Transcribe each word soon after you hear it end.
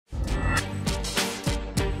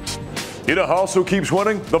You know who also keeps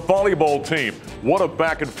winning? The volleyball team. What a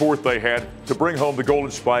back and forth they had to bring home the Golden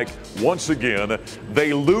Spike once again.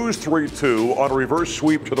 They lose 3-2 on a reverse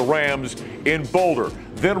sweep to the Rams in Boulder.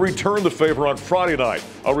 Then return the favor on Friday night.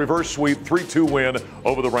 A reverse sweep 3-2 win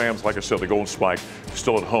over the Rams. Like I said, the Golden Spike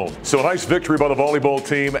still at home. So a nice victory by the volleyball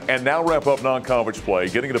team, and now wrap up non-conference play,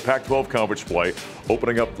 getting into Pac-12 conference play,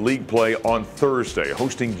 opening up league play on Thursday,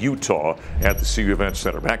 hosting Utah at the CU Event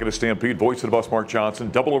Center. Back in the Stampede, voice of the Buffs, Mark Johnson,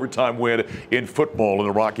 double overtime win in football in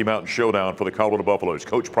the Rocky Mountain Showdown for the Colorado Buffaloes.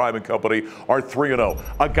 Coach Prime and company are 3-0.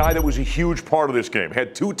 A guy that was a huge part of this game,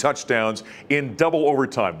 had 2 touchdowns in double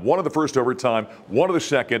overtime. One of the first overtime, one of the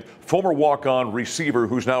second. Former walk-on receiver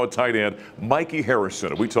who's now a tight end, Mikey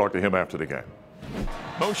Harrison. We talked to him after the game.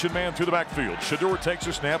 Motion man through the backfield. Shador takes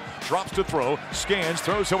a snap, drops to throw, scans,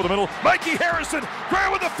 throws over the middle. Mikey Harrison,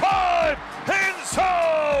 grab with the 5, end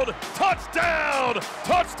zone, touchdown,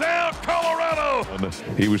 touchdown, Colorado. And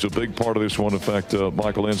he was a big part of this one. In fact,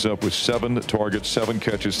 Michael ends up with 7 targets, 7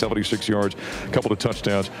 catches, 76 yards, a couple of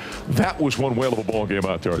touchdowns. That was one whale of a ball game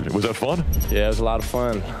out there. Was that fun? Yeah, it was a lot of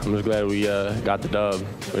fun. I'm just glad we got the dub.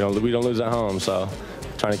 We don't lose at home, so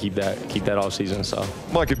trying to keep that all season. So,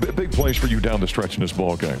 Mike, a big place for you down the stretch in this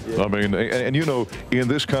ball game. Yeah. I mean, and you know, in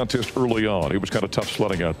this contest early on, it was kind of tough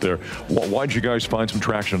sledding out there. Why did you guys find some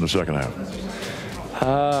traction in the second half?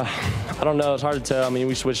 I don't know. It's hard to tell. I mean,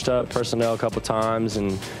 we switched up personnel a couple times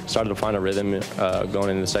and started to find a rhythm going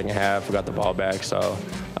into the second half. We got the ball back. So,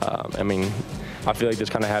 I mean, I feel like this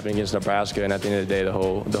kind of happened against Nebraska, and at the end of the day, the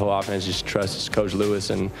whole offense just trusts Coach Lewis,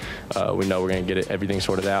 and we know we're going to get everything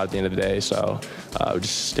sorted out at the end of the day. So we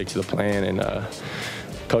just stick to the plan. And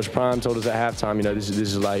Coach Prime told us at halftime, you know, this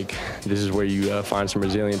is where you find some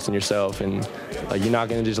resilience in yourself, and like you're not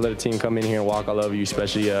going to just let a team come in here and walk all over you,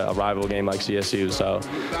 especially a rival game like CSU. So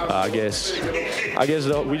I guess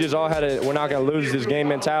we just all had we're not going to lose this game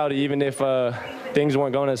mentality, even if things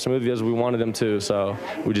weren't going as smoothly as we wanted them to. So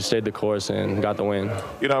we just stayed the course and got the win.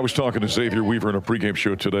 You know, I was talking to Xavier Weaver in a pregame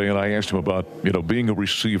show today, and I asked him about, you know, being a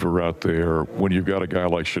receiver out there when you've got a guy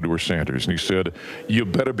like Shador Sanders. And he said, you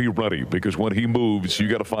better be ready, because when he moves, you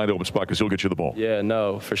got to find open spot because he'll get you the ball. Yeah,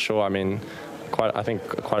 no, for sure. I mean, I think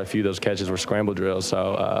quite a few of those catches were scramble drills.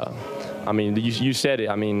 So, I mean, you said it.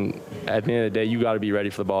 I mean, at the end of the day, you got to be ready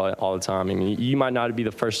for the ball all the time. I mean, you might not be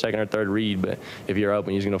the first, second, or third read, but if you're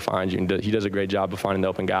open, he's going to find you. And he does a great job of finding the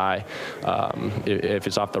open guy, if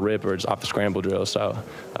it's off the rip or it's off the scramble drill. So,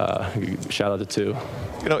 shout out to 2.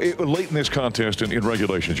 You know, late in this contest in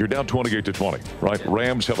regulations, you're down 28-20, right?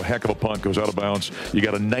 Rams have a heck of a punt, goes out of bounds. You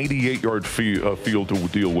got a 98-yard field to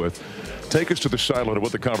deal with. Take us to the sideline of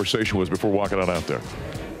what the conversation was before walking out there.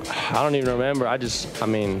 I don't even remember. I was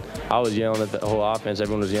yelling at the whole offense.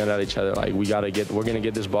 Everyone was yelling at each other like, we're going to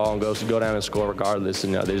get this ball and go down and score regardless.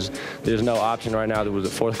 And, you know, there's no option right now. There was a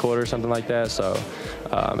fourth quarter or something like that. So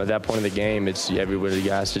at that point in the game, it's everybody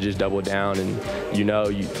has to just double down. And, you know,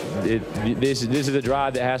 this is a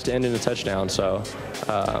drive that has to end in a touchdown. So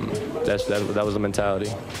that was the mentality.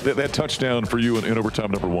 That touchdown for you in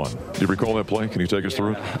overtime number 1. Do you recall that play? Can you take us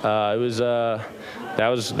through it? It was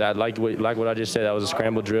like what I just said. That was a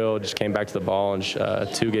scramble drill. Just came back to the ball, and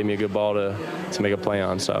 2 gave me a good ball to make a play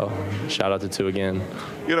on. So shout out to 2 again.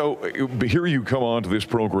 You know, here you come on to this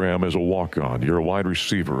program as a walk-on. You're a wide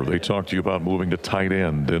receiver. They talk to you about moving to tight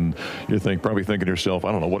end, and you're probably thinking to yourself,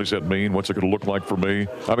 I don't know, what does that mean? What's it going to look like for me?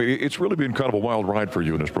 I mean, it's really been kind of a wild ride for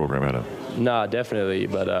you in this program, hasn't it? No, definitely.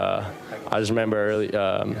 But I just remember early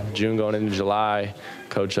June going into July,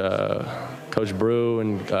 Coach Brew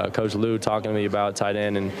and Coach Lou talking to me about tight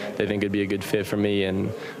end, and they think it'd be a good fit for me.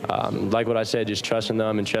 And like what I said, just trusting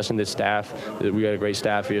them and trusting the staff. We got a great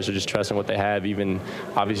staff here, so just trusting what they have. Even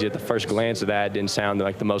obviously at the first glance of that, it didn't sound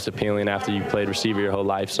like the most appealing after you played receiver your whole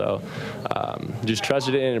life. So just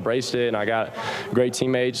trusted it and embraced it. And I got great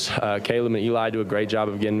teammates. Caleb and Eli do a great job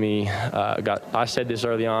of getting me. I said this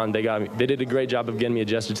early on. They did a great job of getting me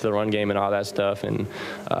adjusted to the run game and all that stuff. And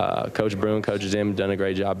Coach Brew and Coach Zim done a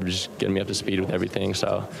great job of just getting me up to speed with everything.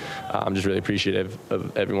 So I'm just really appreciative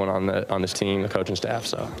of everyone on this team, the coaching staff.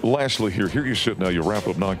 So lastly, here you sit now. You wrap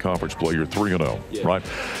up non-conference play. You're 3-0, yeah. Right?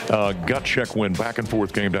 Gut check win, back and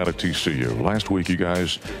forth game down at TCU. Last week, you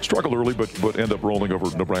guys struggled early, but end up rolling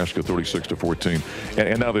over Nebraska 36-14,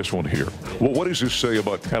 and now this one here. Well, what does this say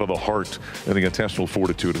about kind of the heart and the intestinal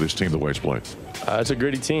fortitude of this team, the way it's played? It's a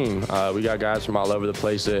gritty team. We got guys from all over the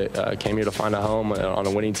place that came here to find a home on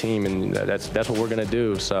a winning team, and that's what we're going to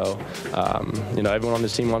do. So, you know, everyone on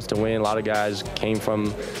this team wants to win. A lot of guys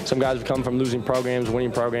some guys have come from losing programs,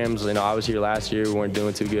 winning programs. You know, I was here last year. We weren't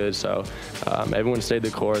doing too good. So everyone stayed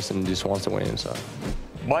the course and just wants to win. So.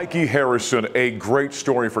 Mikey Harrison, a great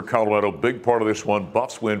story for Colorado. Big part of this one.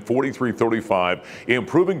 Buffs win 43-35,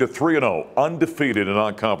 improving to 3-0, undefeated in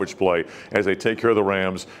non-conference play as they take care of the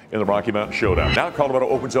Rams in the Rocky Mountain Showdown. Now Colorado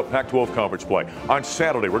opens up Pac-12 conference play. On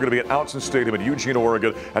Saturday, we're going to be at Outson Stadium in Eugene,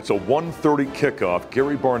 Oregon. That's a 1:30 kickoff.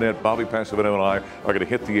 Gary Barnett, Bobby Passavino, and I are going to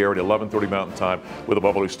hit the air at 11:30 Mountain Time with a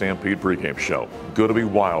Buffalo Stampede pregame show. Going to be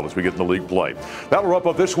wild as we get in the league play. That'll wrap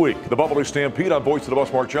up this week. The Buffalo Stampede. I'm Voice of the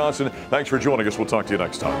Buffs, Mark Johnson. Thanks for joining us. We'll talk to you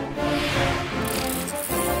next time.